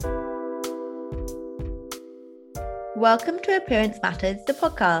Welcome to Appearance Matters, the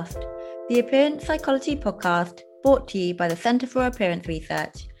podcast, the appearance psychology podcast brought to you by the Centre for Appearance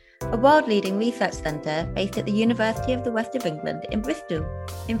Research, a world-leading research centre based at the University of the West of England in Bristol,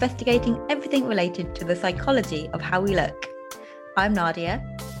 investigating everything related to the psychology of how we look. I'm Nadia.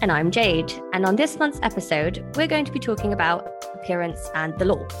 And I'm Jade. And on this month's episode, we're going to be talking about appearance and the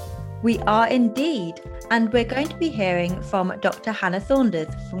law. We are indeed. And we're going to be hearing from Dr. Hannah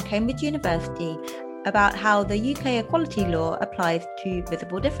Saunders from Cambridge University about how the UK equality law applies to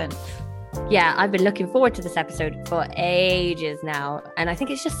visible difference. Yeah, I've been looking forward to this episode for ages now. And I think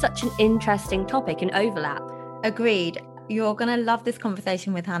it's just such an interesting topic and overlap. Agreed. You're going to love this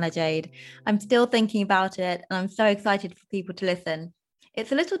conversation with Hannah, Jade. I'm still thinking about it and I'm so excited for people to listen.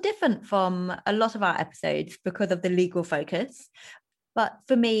 It's a little different from a lot of our episodes because of the legal focus. But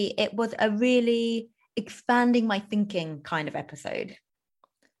for me, it was a really expanding my thinking kind of episode.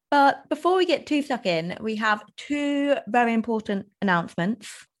 But before we get too stuck in, we have two very important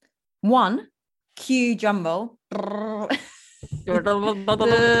announcements. One, cue drum roll.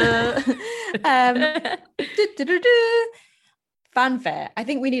 Fanfare. I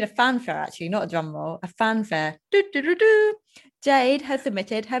think we need a fanfare, actually, not a drum roll, a fanfare. Jade has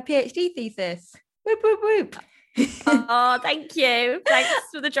submitted her PhD thesis. Whoop, whoop, whoop. Oh, thank you. Thanks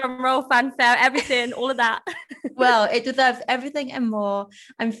for the drum roll, fanfare, everything, all of that. Well, it deserves everything and more.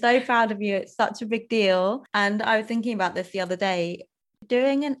 I'm so proud of you. It's such a big deal. And I was thinking about this the other day.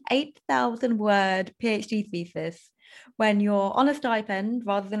 Doing an 8,000 word PhD thesis when you're on a stipend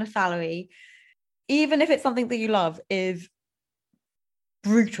rather than a salary, even if it's something that you love, is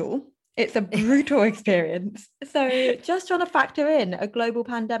brutal. It's a brutal experience. So just trying to factor in a global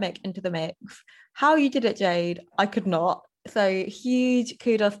pandemic into the mix. How you did it, Jade, I could not. So huge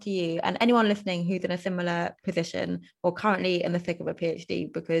kudos to you and anyone listening who's in a similar position or currently in the thick of a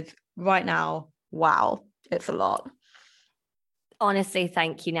PhD, because right now, wow, it's a lot. Honestly,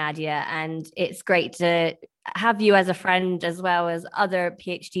 thank you, Nadia. And it's great to have you as a friend as well as other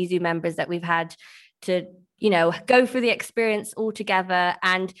PhD Zoo members that we've had to, go through the experience all together.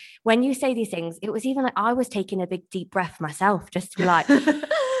 And when you say these things, it was even like I was taking a big deep breath myself just to be like,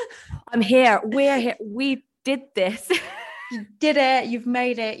 I'm here, we're here, we did this. You did it, you've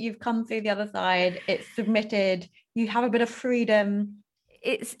made it, you've come through the other side, it's submitted, you have a bit of freedom.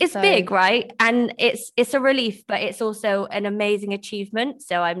 It's big, right? And it's a relief, but it's also an amazing achievement.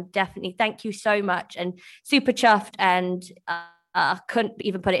 So I'm definitely, thank you so much, and super chuffed, and couldn't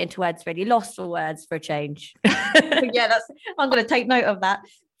even put it into words, really lost for words for a change. Yeah, I'm going to take note of that.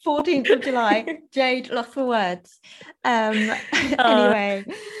 14th of July, Jade lost for words. Anyway,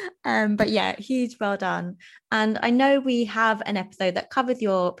 but yeah, huge well done. And I know we have an episode that covers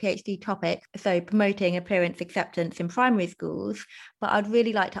your PhD topic, so promoting appearance acceptance in primary schools, but I'd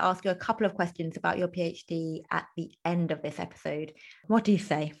really like to ask you a couple of questions about your PhD at the end of this episode. What do you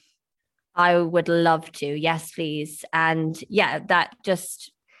say? I would love to. Yes, please. And yeah, that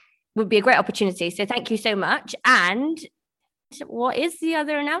just would be a great opportunity. So thank you so much. And what is the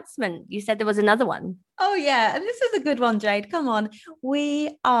other announcement? You said there was another one. Oh yeah, and this is a good one, Jade. Come on.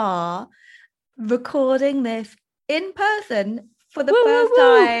 We are recording this in person for the first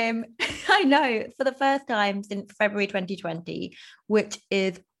time. I know, for the first time since February 2020, which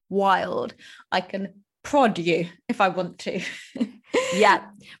is wild. I can prod you if I want to. Yeah,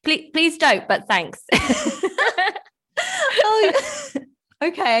 please don't, but thanks.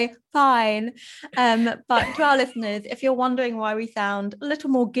 Okay, fine. But to our listeners, if you're wondering why we sound a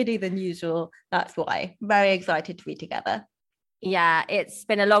little more giddy than usual, that's why. Very excited to be together. Yeah, it's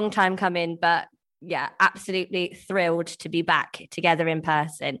been a long time coming, but yeah, absolutely thrilled to be back together in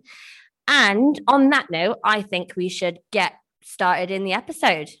person. And on that note, I think we should get started in the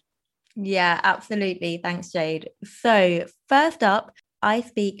episode. Yeah, absolutely. Thanks, Jade. So first up, I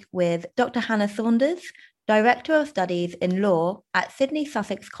speak with Dr. Hannah Saunders, Director of Studies in Law at Sidney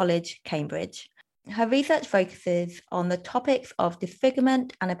Sussex College, Cambridge. Her research focuses on the topics of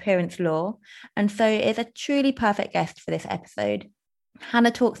disfigurement and appearance law, and so is a truly perfect guest for this episode.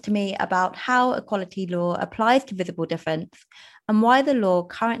 Hannah talks to me about how equality law applies to visible difference and why the law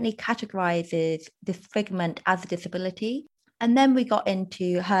currently categorises disfigurement as a disability. And then we got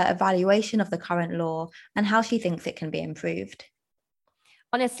into her evaluation of the current law and how she thinks it can be improved.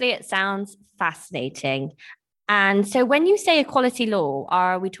 Honestly, it sounds fascinating. And so when you say equality law,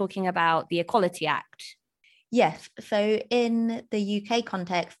 are we talking about the Equality Act? Yes. So in the UK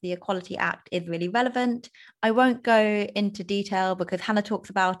context, the Equality Act is really relevant. I won't go into detail because Hannah talks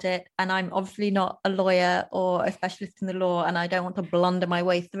about it, and I'm obviously not a lawyer or a specialist in the law, and I don't want to blunder my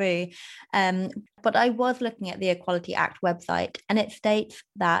way through. But I was looking at the Equality Act website, and it states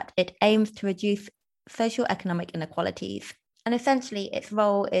that it aims to reduce socioeconomic inequalities. And essentially, its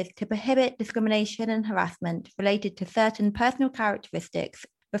role is to prohibit discrimination and harassment related to certain personal characteristics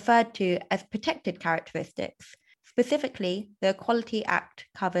referred to as protected characteristics. Specifically, the Equality Act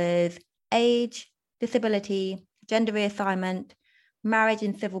covers age, disability, gender reassignment, marriage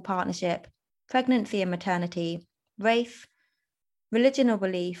and civil partnership, pregnancy and maternity, race, religion or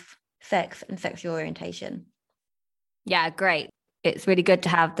belief, sex, and sexual orientation. Yeah, great. It's really good to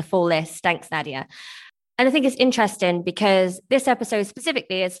have the full list. Thanks, Nadia. And I think it's interesting because this episode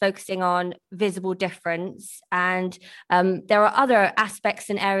specifically is focusing on visible difference. And there are other aspects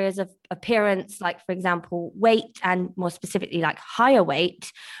and areas of appearance, like, for example, weight, and more specifically, like higher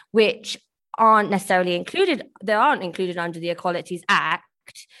weight, which aren't necessarily included. They aren't included under the Equalities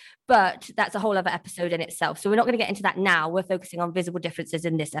Act, but that's a whole other episode in itself. So we're not going to get into that now. We're focusing on visible differences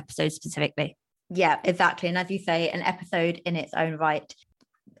in this episode specifically. Yeah, exactly. And as you say, an episode in its own right.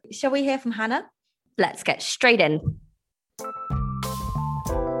 Shall we hear from Hannah? Let's get straight in.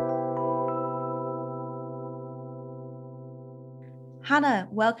 Hannah,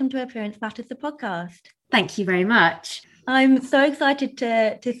 welcome to Appearance Matters, the podcast. Thank you very much. I'm so excited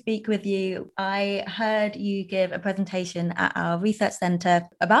to speak with you. I heard you give a presentation at our research centre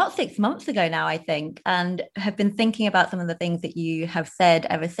about 6 months ago now, I think, and have been thinking about some of the things that you have said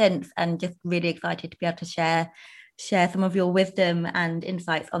ever since, and just really excited to be able to share some of your wisdom and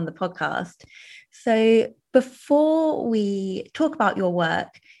insights on the podcast. So before we talk about your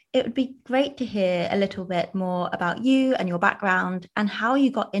work, it would be great to hear a little bit more about you and your background and how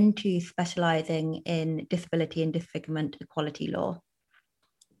you got into specialising in disability and disfigurement equality law.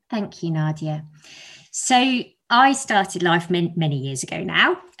 Thank you, Nadia. So I started life many years ago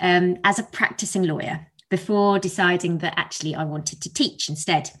now as a practicing lawyer before deciding that actually I wanted to teach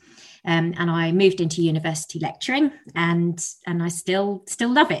instead. And I moved into university lecturing and I still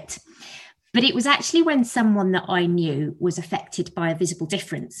love it. But it was actually when someone that I knew was affected by a visible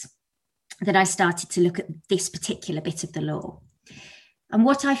difference that I started to look at this particular bit of the law. And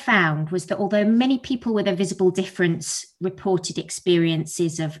what I found was that although many people with a visible difference reported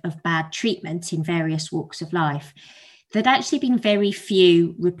experiences of bad treatment in various walks of life, there'd actually been very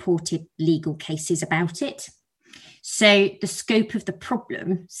few reported legal cases about it. So the scope of the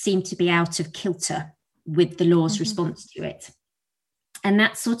problem seemed to be out of kilter with the law's response to it. And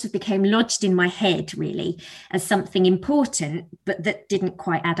that sort of became lodged in my head, really, as something important, but that didn't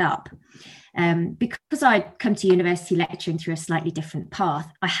quite add up. Because I'd come to university lecturing through a slightly different path,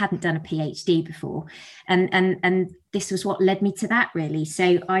 I hadn't done a PhD before. And this was what led me to that, really.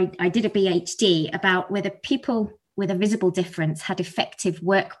 So I did a PhD about whether people with a visible difference had effective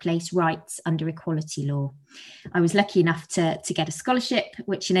workplace rights under equality law. I was lucky enough to get a scholarship,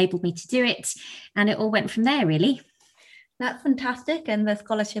 which enabled me to do it. And it all went from there, really. That's fantastic. And the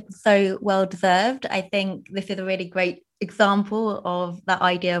scholarship is so well deserved. I think this is a really great example of that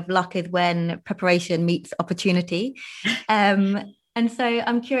idea of luck is when preparation meets opportunity. And so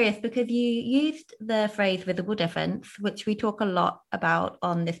I'm curious because you used the phrase visible difference, which we talk a lot about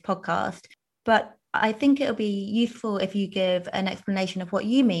on this podcast, but I think it'll be useful if you give an explanation of what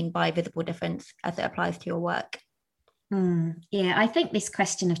you mean by visible difference as it applies to your work. Yeah, I think this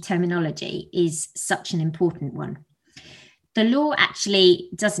question of terminology is such an important one. The law actually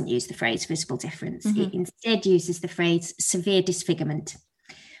doesn't use the phrase visible difference. It instead uses the phrase severe disfigurement.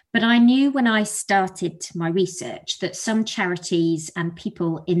 But I knew when I started my research that some charities and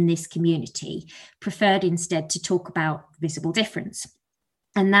people in this community preferred instead to talk about visible difference.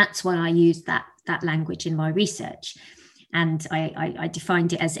 And that's why I used that language in my research. And I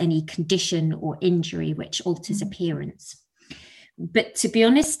defined it as any condition or injury which alters appearance. But to be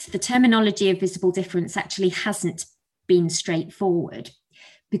honest, the terminology of visible difference actually hasn't been straightforward,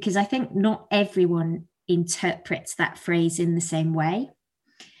 because I think not everyone interprets that phrase in the same way.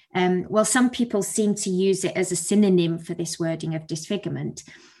 While some people seem to use it as a synonym for this wording of disfigurement,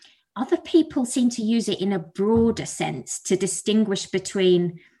 other people seem to use it in a broader sense to distinguish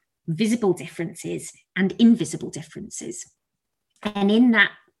between visible differences and invisible differences. And in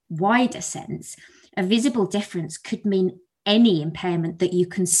that wider sense, a visible difference could mean any impairment that you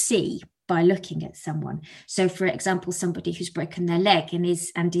can see by looking at someone. So, for example, somebody who's broken their leg and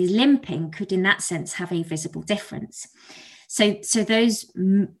is limping could, in that sense, have a visible difference. So those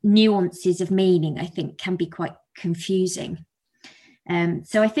nuances of meaning, I think, can be quite confusing.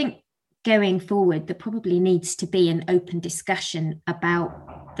 So I think going forward, there probably needs to be an open discussion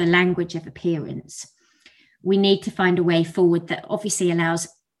about the language of appearance. We need to find a way forward that obviously allows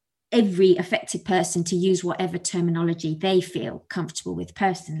every affected person to use whatever terminology they feel comfortable with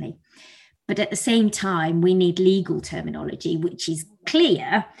personally. But at the same time, we need legal terminology, which is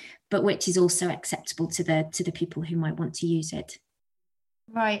clear, but which is also acceptable to the people who might want to use it.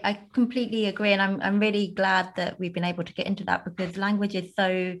 Right, I completely agree. And I'm really glad that we've been able to get into that, because language is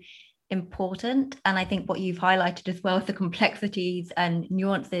so important. And I think what you've highlighted as well is the complexities and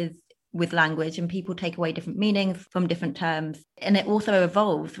nuances with language, and people take away different meanings from different terms. And it also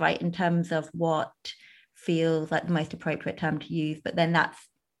evolves, right, in terms of what feels like the most appropriate term to use. But then that's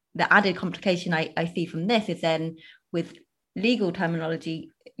the added complication I see from this is then with legal terminology,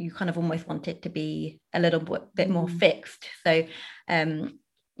 you kind of almost want it to be a little bit more fixed. So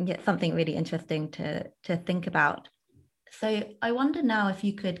yeah, something really interesting to think about. So I wonder now if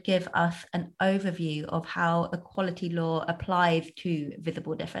you could give us an overview of how equality law applies to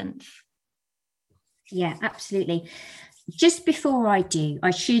visible difference. Yeah, absolutely. Just before I do,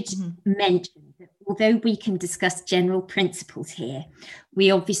 I should mention that although we can discuss general principles here,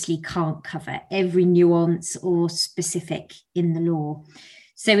 we obviously can't cover every nuance or specific in the law.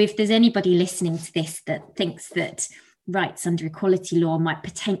 So if there's anybody listening to this that thinks that rights under equality law might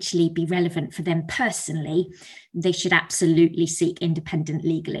potentially be relevant for them personally, they should absolutely seek independent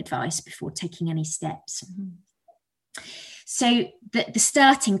legal advice before taking any steps. So the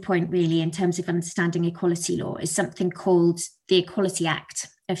starting point really in terms of understanding equality law is something called the Equality Act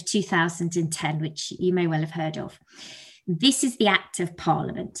of 2010, which you may well have heard of. This is the act of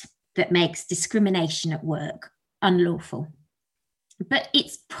Parliament that makes discrimination at work unlawful. But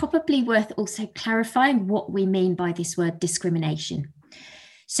it's probably worth also clarifying what we mean by this word discrimination.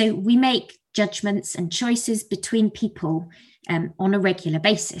 So we make judgments and choices between people on a regular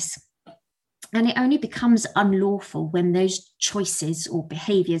basis. And it only becomes unlawful when those choices or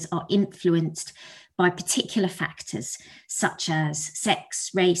behaviours are influenced by particular factors such as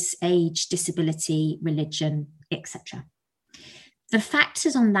sex, race, age, disability, religion, etc. The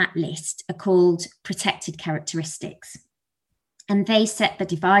factors on that list are called protected characteristics, and they set the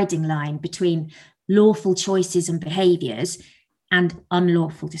dividing line between lawful choices and behaviours and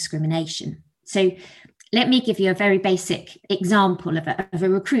unlawful discrimination. So let me give you a very basic example of a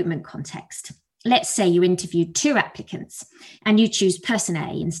recruitment context. Let's say you interviewed 2 applicants and you choose person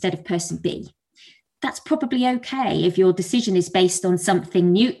A instead of person B. That's probably okay if your decision is based on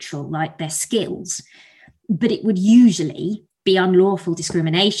something neutral like their skills, but it would usually be unlawful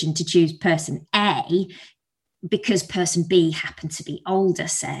discrimination to choose person A because person B happened to be older,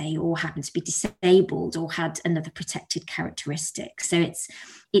 say, or happened to be disabled or had another protected characteristic. So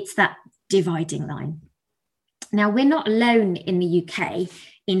it's that dividing line. Now, we're not alone in the UK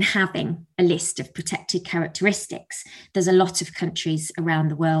in having a list of protected characteristics. There's a lot of countries around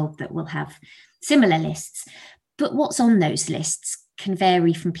the world that will have similar lists, but what's on those lists can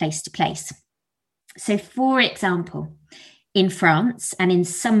vary from place to place. So, for example, in France and in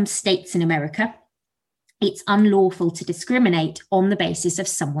some states in America, it's unlawful to discriminate on the basis of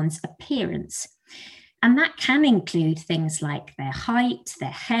someone's appearance. And that can include things like their height, their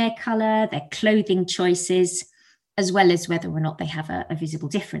hair colour, their clothing choices, as well as whether or not they have a visible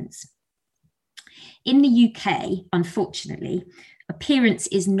difference. In the UK, unfortunately, appearance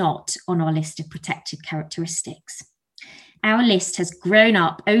is not on our list of protected characteristics. Our list has grown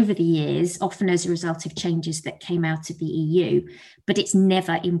up over the years, often as a result of changes that came out of the EU, but it's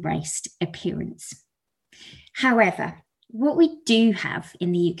never embraced appearance. However, what we do have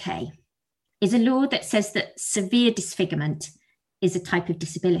in the UK is a law that says that severe disfigurement is a type of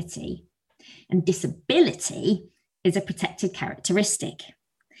disability, and disability is a protected characteristic.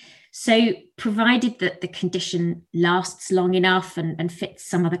 So provided that the condition lasts long enough and fits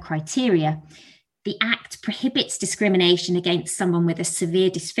some other criteria, the Act prohibits discrimination against someone with a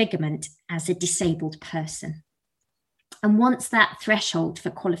severe disfigurement as a disabled person. And once that threshold for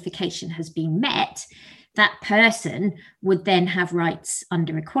qualification has been met, that person would then have rights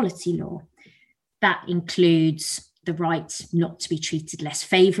under equality law. That includes the right not to be treated less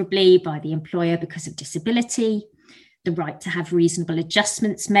favourably by the employer because of disability, the right to have reasonable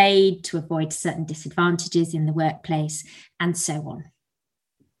adjustments made to avoid certain disadvantages in the workplace, and so on.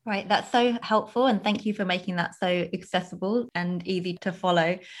 Right, that's so helpful, and thank you for making that so accessible and easy to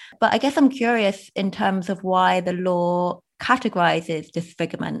follow. But I guess I'm curious in terms of why the law categorises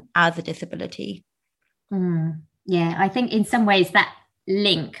disfigurement as a disability. Yeah, I think in some ways that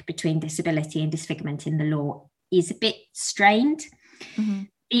link between disability and disfigurement in the law is a bit strained. Mm-hmm.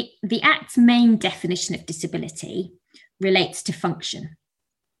 The Act's main definition of disability relates to function.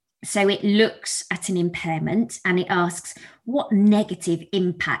 So it looks at an impairment and it asks what negative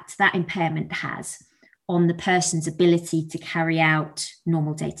impact that impairment has on the person's ability to carry out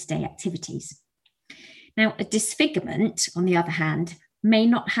normal day-to-day activities. Now, a disfigurement, on the other hand, may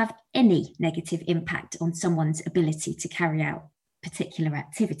not have any negative impact on someone's ability to carry out particular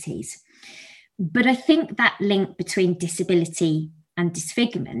activities. But I think that link between disability and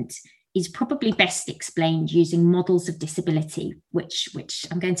disfigurement is probably best explained using models of disability, which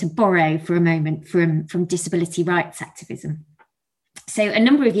I'm going to borrow for a moment from disability rights activism. So a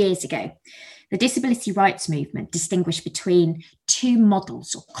number of years ago, the disability rights movement distinguished between two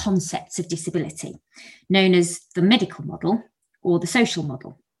models or concepts of disability, known as the medical model or the social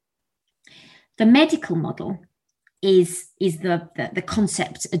model. The medical model is the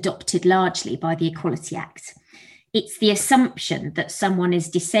concept adopted largely by the Equality Act. It's the assumption that someone is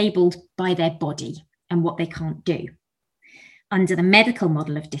disabled by their body and what they can't do. Under the medical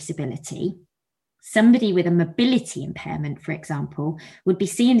model of disability, somebody with a mobility impairment, for example, would be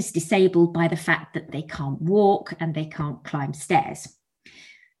seen as disabled by the fact that they can't walk and they can't climb stairs.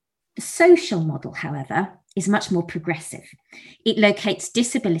 The social model, however, is much more progressive. It locates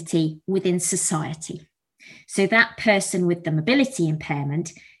disability within society. So that person with the mobility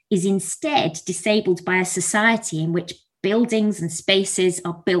impairment is instead disabled by a society in which buildings and spaces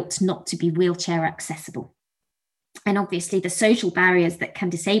are built not to be wheelchair accessible. And obviously the social barriers that can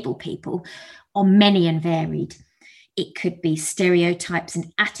disable people are many and varied. It could be stereotypes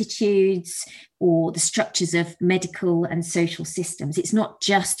and attitudes or the structures of medical and social systems. It's not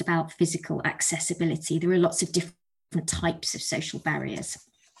just about physical accessibility. There are lots of different types of social barriers.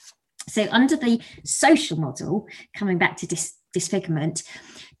 So under the social model, coming back to disfigurement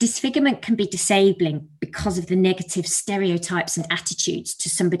can be disabling because of the negative stereotypes and attitudes to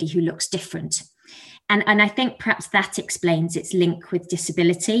somebody who looks different. And I think perhaps that explains its link with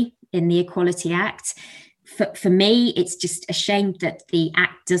disability in the Equality Act. For me, it's just a shame that the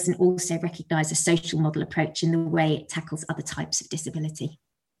Act doesn't also recognise a social model approach in the way it tackles other types of disability.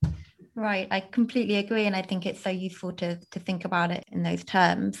 Right, I completely agree. And I think it's so useful to think about it in those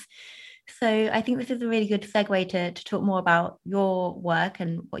terms. So I think this is a really good segue to talk more about your work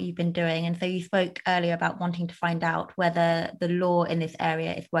and what you've been doing. And so you spoke earlier about wanting to find out whether the law in this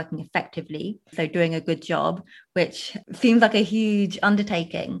area is working effectively, so doing a good job, which seems like a huge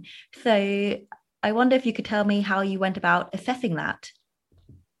undertaking. So I wonder if you could tell me how you went about assessing that.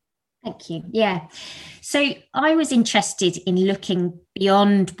 Thank you. Yeah. So I was interested in looking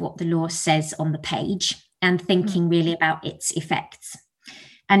beyond what the law says on the page and thinking really about its effects.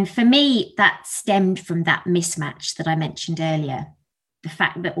 And for me, that stemmed from that mismatch that I mentioned earlier. The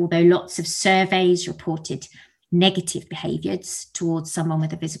fact that although lots of surveys reported negative behaviours towards someone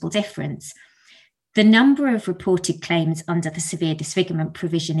with a visible difference, the number of reported claims under the severe disfigurement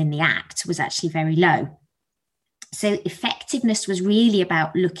provision in the Act was actually very low. So effectiveness was really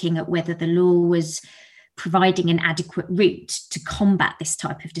about looking at whether the law was providing an adequate route to combat this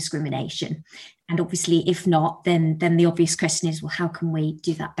type of discrimination. And obviously, if not, then the obvious question is, well, how can we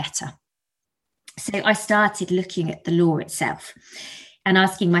do that better? So I started looking at the law itself and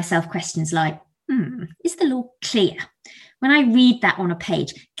asking myself questions like, is the law clear? When I read that on a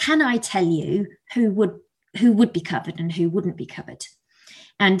page, can I tell you who would be covered and who wouldn't be covered?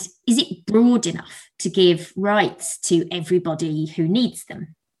 And is it broad enough to give rights to everybody who needs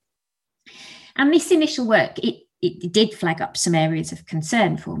them? And this initial work, it did flag up some areas of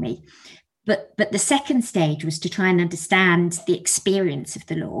concern for me. But the second stage was to try and understand the experience of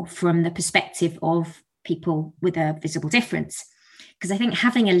the law from the perspective of people with a visible difference. Because I think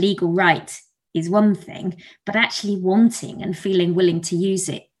having a legal right is one thing, but actually wanting and feeling willing to use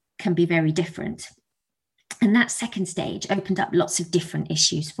it can be very different. And that second stage opened up lots of different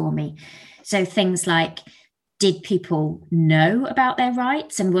issues for me. So things like, did people know about their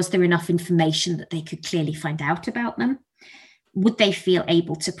rights and was there enough information that they could clearly find out about them? Would they feel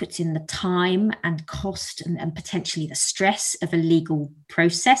able to put in the time and cost and potentially the stress of a legal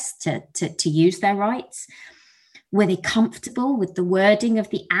process to use their rights? Were they comfortable with the wording of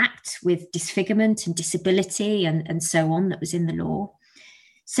the Act, with disfigurement and disability and so on that was in the law?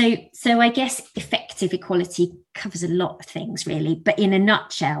 So I guess effective equality covers a lot of things, really. But in a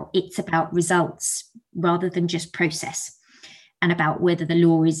nutshell, it's about results rather than just process, and about whether the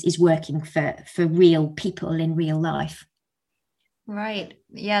law is working for real people in real life. Right.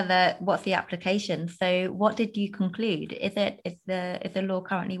 Yeah. What's the application? So what did you conclude? Is the law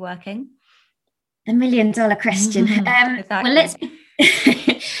currently working? The $1 million question. Exactly. Well,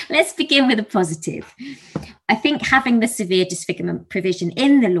 let's begin with a positive. I think having the severe disfigurement provision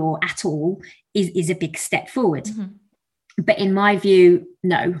in the law at all is a big step forward. But in my view,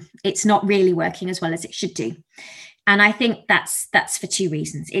 no, it's not really working as well as it should do. And I think that's for two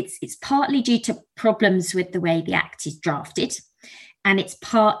reasons. It's partly due to problems with the way the Act is drafted, and it's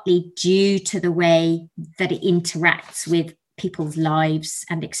partly due to the way that it interacts with people's lives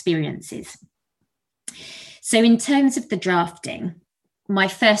and experiences. So in terms of the drafting, my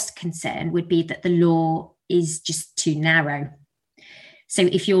first concern would be that the law is just too narrow. So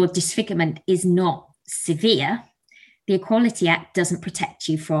if your disfigurement is not severe, the Equality Act doesn't protect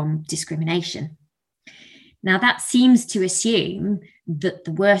you from discrimination. Now, that seems to assume that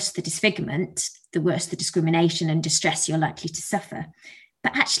the worse the disfigurement, the worse the discrimination and distress you're likely to suffer.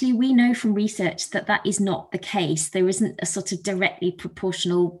 But actually, we know from research that that is not the case. There isn't a sort of directly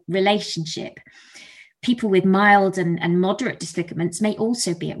proportional relationship. People with mild and moderate disfigurements may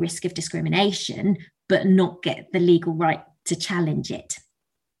also be at risk of discrimination, but not get the legal right to challenge it.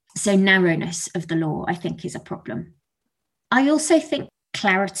 So narrowness of the law, I think, is a problem. I also think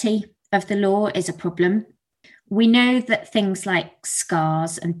clarity of the law is a problem. We know that things like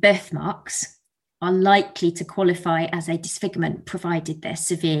scars and birthmarks are likely to qualify as a disfigurement, provided they're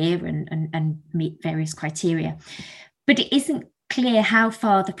severe and meet various criteria. But it isn't clear how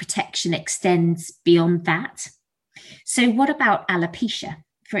far the protection extends beyond that. So what about alopecia,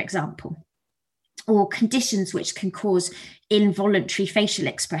 for example, or conditions which can cause involuntary facial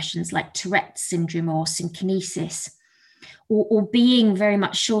expressions like Tourette's syndrome or synkinesis, or being very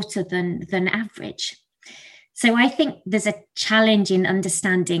much shorter than average? So I think there's a challenge in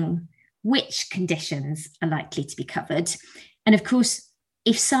understanding which conditions are likely to be covered. And of course,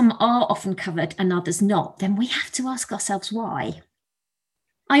 if some are often covered and others not, then we have to ask ourselves why.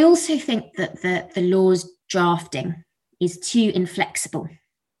 I also think that the law's drafting is too inflexible.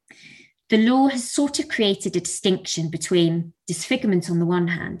 The law has sort of created a distinction between disfigurement on the one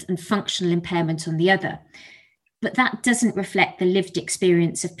hand and functional impairment on the other. But that doesn't reflect the lived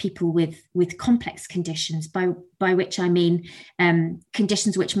experience of people with complex conditions, by which I mean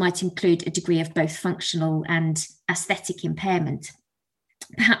conditions which might include a degree of both functional and aesthetic impairment,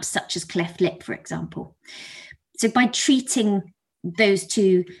 perhaps such as cleft lip, for example. So by treating those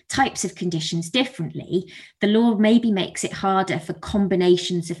two types of conditions differently, the law maybe makes it harder for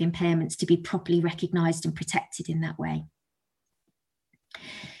combinations of impairments to be properly recognised and protected in that way.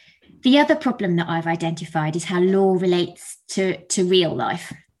 The other problem that I've identified is how law relates to real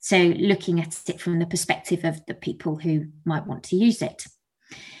life. So looking at it from the perspective of the people who might want to use it.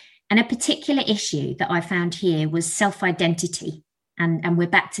 And a particular issue that I found here was self-identity. And we're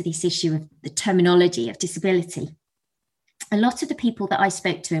back to this issue of the terminology of disability. A lot of the people that I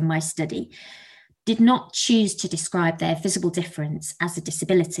spoke to in my study did not choose to describe their visible difference as a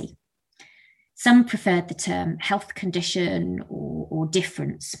disability. Some preferred the term health condition or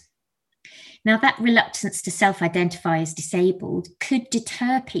difference. Now, that reluctance to self-identify as disabled could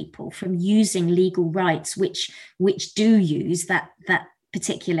deter people from using legal rights which do use that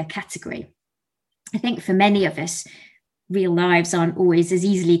particular category. I think for many of us, real lives aren't always as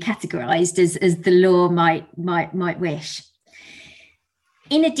easily categorised as the law might wish.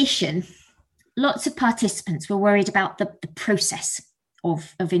 In addition, lots of participants were worried about the process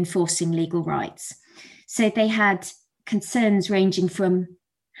of enforcing legal rights. So they had concerns ranging from,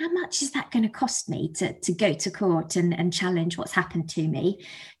 how much is that going to cost me to go to court and challenge what's happened to me,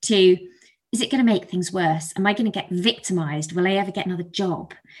 to, is it going to make things worse? Am I going to get victimised? Will I ever get another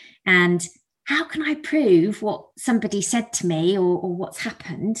job? And how can I prove what somebody said to me or what's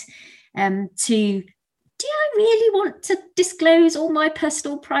happened? Do I really want to disclose all my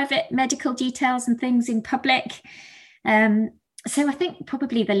personal private medical details and things in public? So I think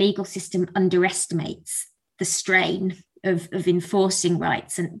probably the legal system underestimates the strain of enforcing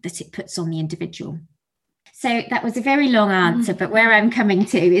rights and that it puts on the individual. So that was a very long answer, but where I'm coming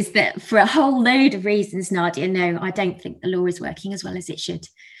to is that for a whole load of reasons, Nadia, no, I don't think the law is working as well as it should.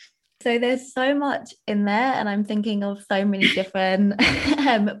 So there's so much in there, and I'm thinking of so many different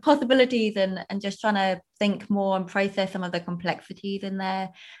possibilities and just trying to think more and process some of the complexities in there.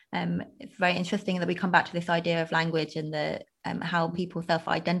 It's very interesting that we come back to this idea of language and the how people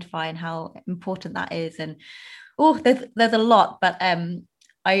self-identify and how important that is. And there's a lot, but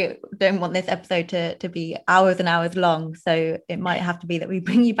I don't want this episode to be hours and hours long, so it might have to be that we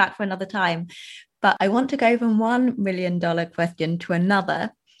bring you back for another time. But I want to go from $1 million question to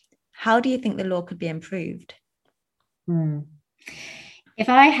another. How do you think the law could be improved? If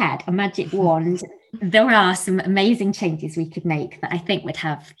I had a magic wand, there are some amazing changes we could make that I think would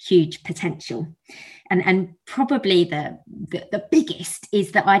have huge potential. And probably the biggest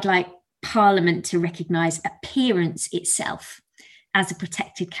is that I'd like Parliament to recognise appearance itself as a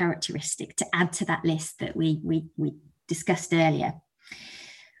protected characteristic, to add to that list that we discussed earlier.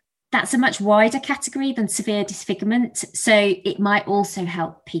 That's a much wider category than severe disfigurement. So it might also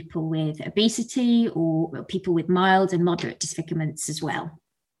help people with obesity or people with mild and moderate disfigurements as well.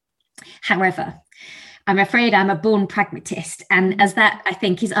 However, I'm afraid I'm a born pragmatist, and as that I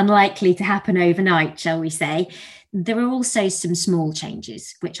think is unlikely to happen overnight, shall we say, there are also some small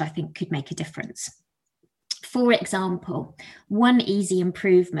changes which I think could make a difference. For example, one easy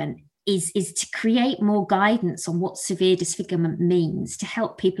improvement is to create more guidance on what severe disfigurement means to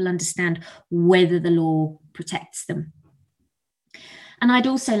help people understand whether the law protects them. And I'd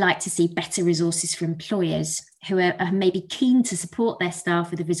also like to see better resources for employers who are maybe keen to support their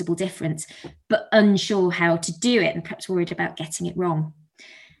staff with a visible difference, but unsure how to do it and perhaps worried about getting it wrong.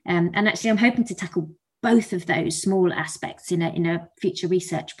 And actually, I'm hoping to tackle both of those small aspects in a future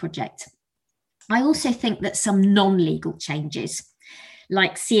research project. I also think that some non-legal changes,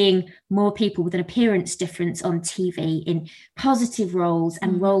 like seeing more people with an appearance difference on TV in positive roles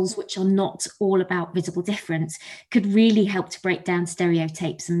and roles which are not all about visible difference, could really help to break down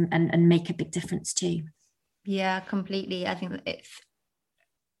stereotypes and make a big difference too. Yeah, completely. I think that it's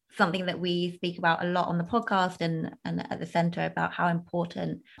something that we speak about a lot on the podcast and at the centre about how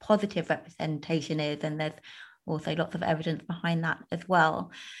important positive representation is. And there's also lots of evidence behind that as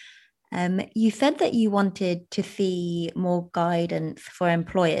well. You said that you wanted to see more guidance for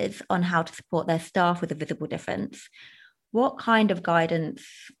employers on how to support their staff with a visible difference. What kind of guidance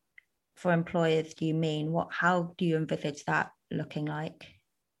for employers do you mean? How do you envisage that looking like?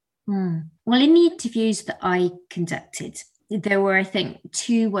 Well, in the interviews that I conducted, there were, I think,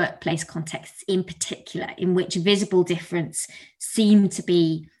 2 workplace contexts in particular in which visible difference seemed to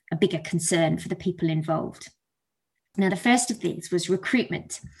be a bigger concern for the people involved. Now, the first of these was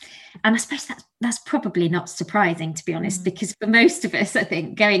recruitment. And I suppose that's probably not surprising, to be honest, because for most of us, I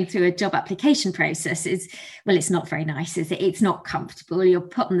think going through a job application process it's not very nice, is it? It's not comfortable. You're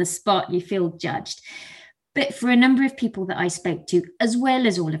put on the spot, you feel judged. But for a number of people that I spoke to, as well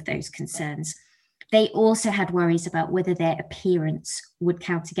as all of those concerns, they also had worries about whether their appearance would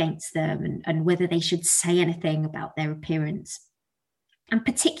count against them and whether they should say anything about their appearance. And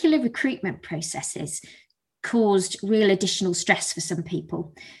particular recruitment processes caused real additional stress for some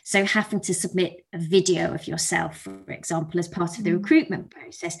people. So having to submit a video of yourself, for example, as part of the recruitment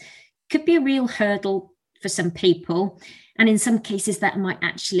process could be a real hurdle for some people. And in some cases, that might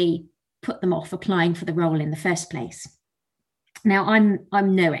actually put them off applying for the role in the first place. Now,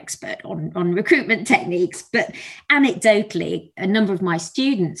 I'm no expert on recruitment techniques, but anecdotally, a number of my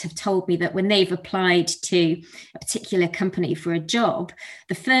students have told me that when they've applied to a particular company for a job,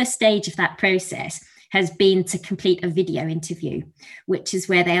 the first stage of that process has been to complete a video interview, which is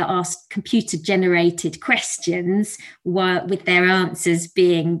where they are asked computer-generated questions with their answers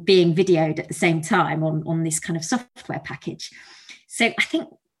being videoed at the same time on this kind of software package. So I think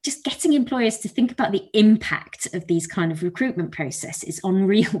just getting employers to think about the impact of these kind of recruitment processes on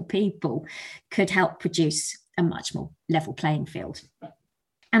real people could help produce a much more level playing field.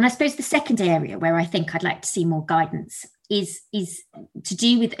 And I suppose the second area where I think I'd like to see more guidance is to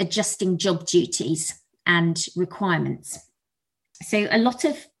do with adjusting job duties and requirements. So a lot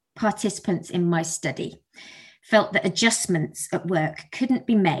of participants in my study felt that adjustments at work couldn't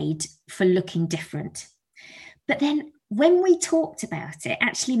be made for looking different. But then when we talked about it,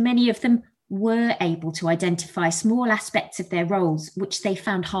 actually many of them were able to identify small aspects of their roles which they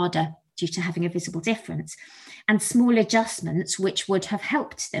found harder due to having a visible difference, and small adjustments which would have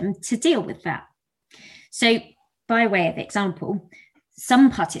helped them to deal with that. So by way of example,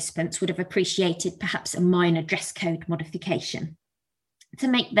 some participants would have appreciated perhaps a minor dress code modification to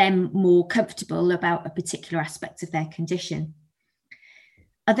make them more comfortable about a particular aspect of their condition.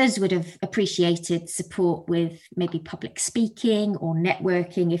 Others would have appreciated support with maybe public speaking or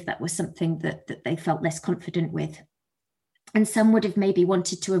networking if that was something that they felt less confident with. And some would have maybe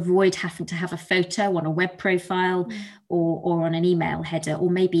wanted to avoid having to have a photo on a web profile or on an email header, or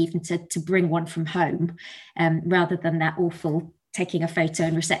maybe even to bring one from home rather than that awful taking a photo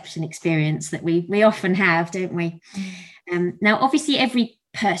and reception experience that we often have, don't we? Now, obviously, every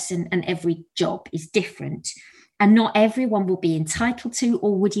person and every job is different, and not everyone will be entitled to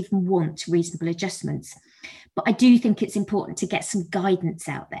or would even want reasonable adjustments. But I do think it's important to get some guidance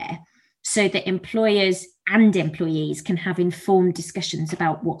out there so that employers and employees can have informed discussions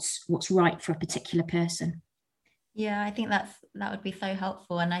about what's right for a particular person. Yeah, I think that would be so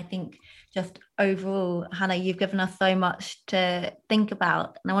helpful. And I think just overall, Hannah, you've given us so much to think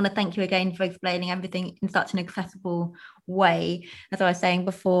about. And I want to thank you again for explaining everything in such an accessible way. As I was saying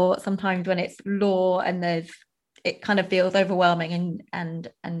before, sometimes when it's law and there's it kind of feels overwhelming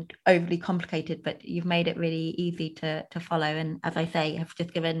and overly complicated, but you've made it really easy to follow. And as I say, have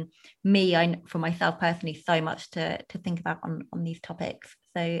just given me, for myself personally, so much to think about on these topics.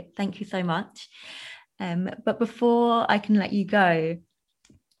 So thank you so much. But before I can let you go,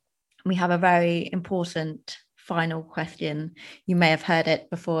 we have a very important final question. You may have heard it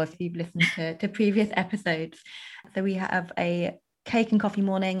before if you've listened to previous episodes. So we have a cake and coffee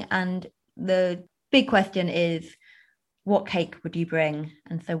morning, and the big question is, what cake would you bring?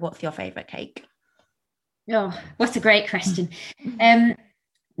 And so what's your favorite cake? Oh, what a great question.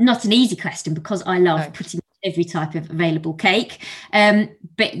 Not an easy question, because I love putting every type of available cake.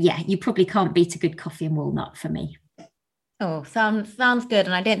 But yeah, you probably can't beat a good coffee and walnut for me. Oh, sounds good.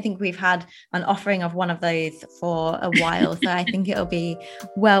 And I don't think we've had an offering of one of those for a while. So I think it'll be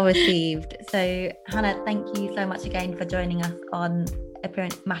well received. So Hannah, thank you so much again for joining us on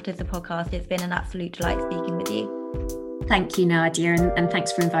Appearance Matters, the podcast. It's been an absolute delight speaking with you. Thank you, Nadia, and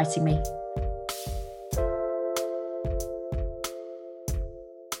thanks for inviting me.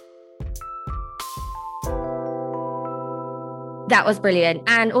 That was brilliant.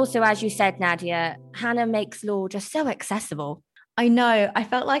 And also, as you said, Nadia, Hannah makes law just so accessible. I know. I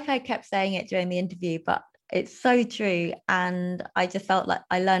felt like I kept saying it during the interview, but it's so true. And I just felt like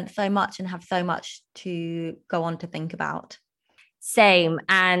I learned so much and have so much to go on to think about. Same.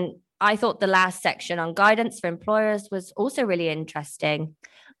 And I thought the last section on guidance for employers was also really interesting.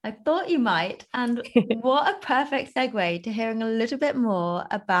 I thought you might. And what a perfect segue to hearing a little bit more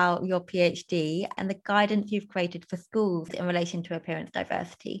about your PhD and the guidance you've created for schools in relation to appearance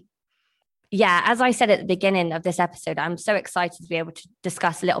diversity. Yeah, as I said at the beginning of this episode, I'm so excited to be able to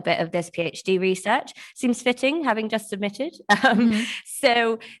discuss a little bit of this PhD research. Seems fitting, having just submitted.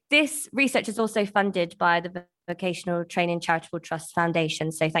 So this research is also funded by the Vocational Training Charitable Trust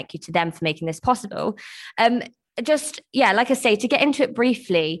Foundation. So thank you to them for making this possible. Like I say, to get into it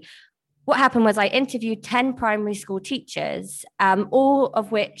briefly, what happened was I interviewed 10 primary school teachers, all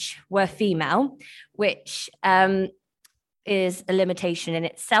of which were female, which is a limitation in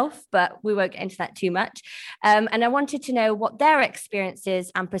itself, but we won't get into that too much. And I wanted to know what their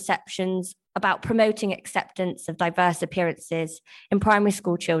experiences and perceptions about promoting acceptance of diverse appearances in primary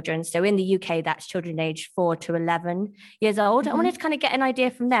school children. So in the UK, that's children aged 4 to 11 years old. I wanted to kind of get an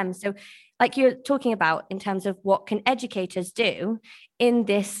idea from them. So like you're talking about in terms of what can educators do in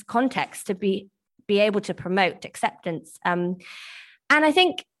this context to be able to promote acceptance. And I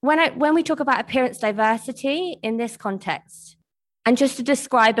think when we talk about appearance diversity in this context, and just to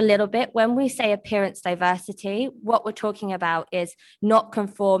describe a little bit, when we say appearance diversity, what we're talking about is not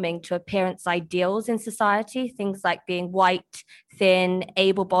conforming to appearance ideals in society, things like being white, thin,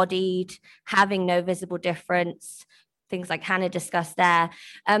 able-bodied, having no visible difference, things like Hannah discussed there,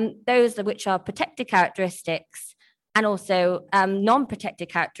 those which are protected characteristics, and also non-protected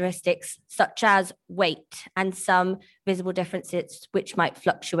characteristics such as weight and some visible differences which might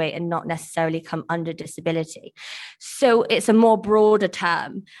fluctuate and not necessarily come under disability. So it's a more broader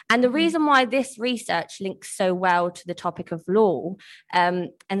term. And the reason why this research links so well to the topic of law and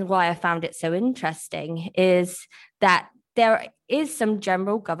why I found it so interesting is that there is some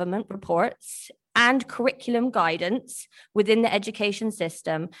general government reports and curriculum guidance within the education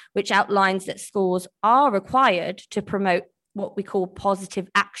system, which outlines that schools are required to promote what we call positive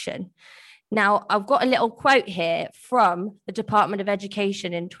action. Now, I've got a little quote here from the Department of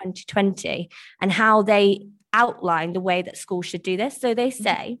Education in 2020 and how they outline the way that schools should do this. So they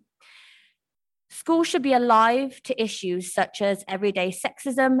say, schools should be alive to issues such as everyday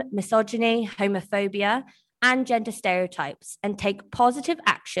sexism, misogyny, homophobia, and gender stereotypes, and take positive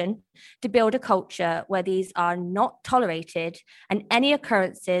action to build a culture where these are not tolerated and any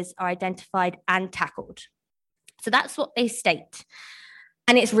occurrences are identified and tackled. So that's what they state.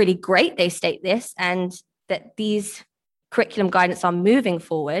 And it's really great they state this and that these curriculum guidance are moving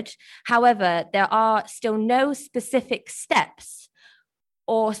forward. However, there are still no specific steps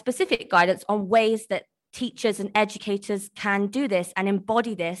or specific guidance on ways that teachers and educators can do this and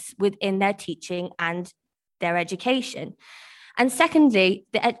embody this within their teaching and their education. And secondly,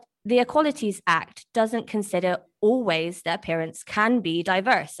 the Equalities Act doesn't consider always that appearance can be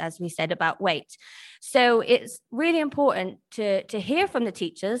diverse, as we said about weight. So it's really important to hear from the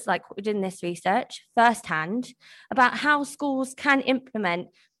teachers, like we did in this research, firsthand, about how schools can implement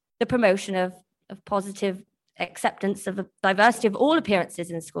the promotion of positive acceptance of the diversity of all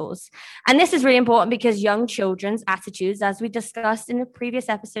appearances in schools. And this is really important because young children's attitudes, as we discussed in a previous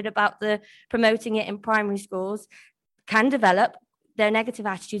episode about the promoting it in primary schools, can develop, their negative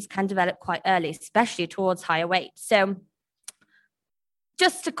attitudes can develop quite early, especially towards higher weight. So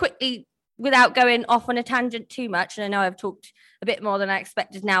just to quickly without going off on a tangent too much, and I know I've talked a bit more than I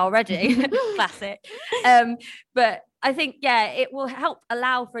expected now already, classic. But I think, it will help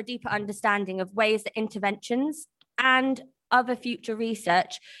allow for a deeper understanding of ways that interventions and other future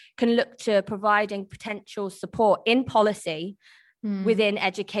research can look to providing potential support in policy within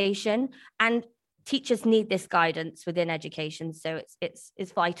education. And teachers need this guidance within education. So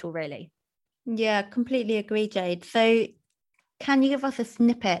it's vital, really. Yeah, completely agree, Jade. So can you give us a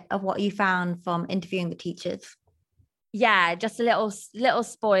snippet of what you found from interviewing the teachers? Yeah, just a little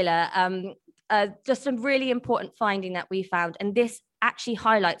spoiler. Just a really important finding that we found, and this actually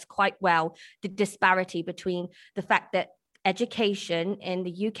highlights quite well the disparity between the fact that education in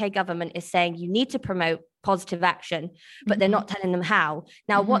the UK government is saying you need to promote positive action, but they're not telling them how.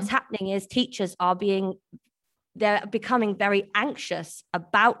 Now, what's happening is teachers they're becoming very anxious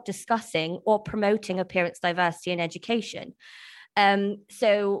about discussing or promoting appearance diversity in education.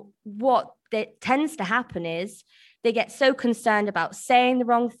 So what that tends to happen is they get so concerned about saying the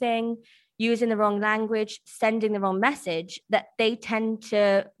wrong thing, using the wrong language, sending the wrong message, that they tend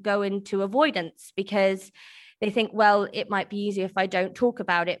to go into avoidance because they think, well, it might be easier if I don't talk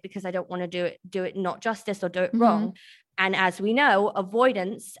about it because I don't want to do it not justice or do it wrong. And as we know,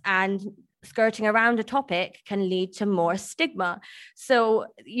 avoidance and skirting around a topic can lead to more stigma. So,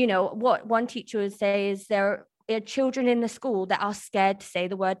 what one teacher would say is there are children in the school that are scared to say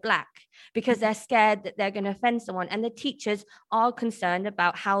the word black because they're scared that they're going to offend someone. And the teachers are concerned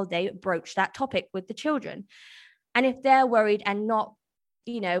about how they broach that topic with the children. And if they're worried and not,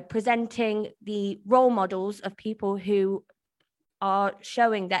 presenting the role models of people who are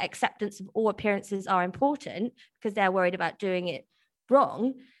showing that acceptance of all appearances are important because they're worried about doing it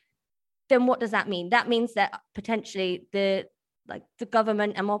wrong, then what does that mean? That means that potentially the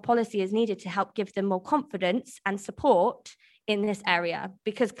government and more policy is needed to help give them more confidence and support in this area,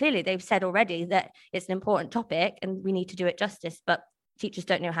 because clearly they've said already that it's an important topic and we need to do it justice, but teachers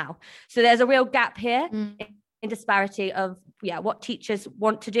don't know how. So there's a real gap here in disparity of what teachers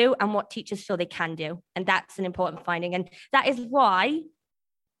want to do and what teachers feel they can do. And that's an important finding. And that is why,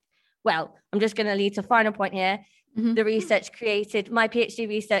 I'm just going to lead to a final point here. The research my PhD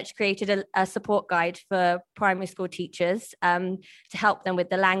research created a support guide for primary school teachers to help them with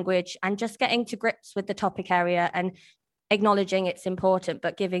the language and just getting to grips with the topic area and acknowledging it's important,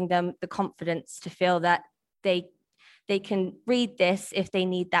 but giving them the confidence to feel that they can read this if they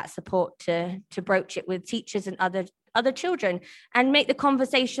need that support to broach it with teachers and other children and make the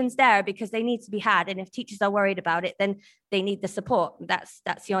conversations there, because they need to be had. And if teachers are worried about it, then they need the support. That's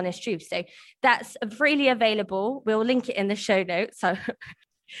the honest truth. So that's freely available. We'll link it in the show notes. So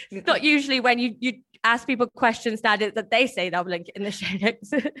it's not usually when you ask people questions that they say they'll link it in the show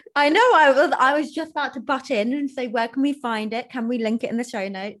notes. I know, I was just about to butt in and say, where can we find it? Can we link it in the show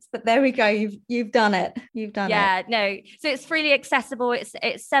notes? But there we go. You've done it. Yeah, no. So it's freely accessible.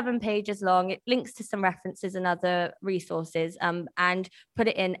 It's 7 pages long. It links to some references and other resources and put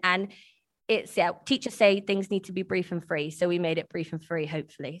it in. And it's, teachers say things need to be brief and free. So we made it brief and free,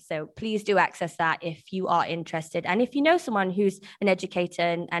 hopefully. So please do access that if you are interested. And if you know someone who's an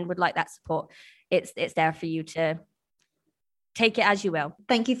educator and would like that support, it's there for you to take it as you will.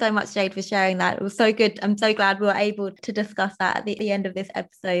 Thank you so much, Jade, for sharing that. It was so good. I'm so glad we were able to discuss that at the end of this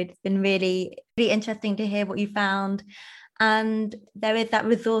episode. It's been really, really interesting to hear what you found. And there is that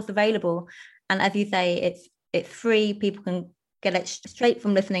resource available. And as you say, it's free. People can get it straight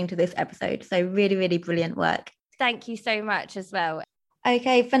from listening to this episode. So really, really brilliant work. Thank you so much as well.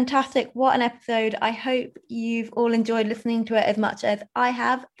 Okay, fantastic. What an episode. I hope you've all enjoyed listening to it as much as I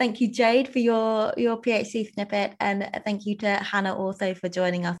have. Thank you, Jade, for your PhD snippet. And thank you to Hannah also for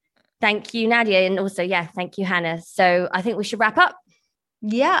joining us. Thank you, Nadia. And also, thank you, Hannah. So I think we should wrap up.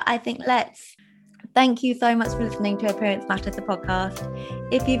 Yeah, I think let's. Thank you so much for listening to Appearance Matters, the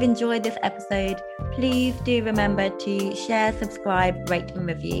podcast. If you've enjoyed this episode, please do remember to share, subscribe, rate and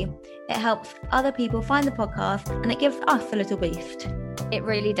review. It helps other people find the podcast and it gives us a little boost. It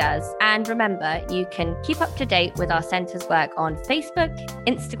really does. And remember, you can keep up to date with our centre's work on Facebook,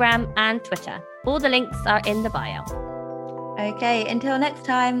 Instagram and Twitter. All the links are in the bio. Okay, until next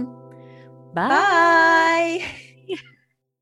time. Bye. Bye.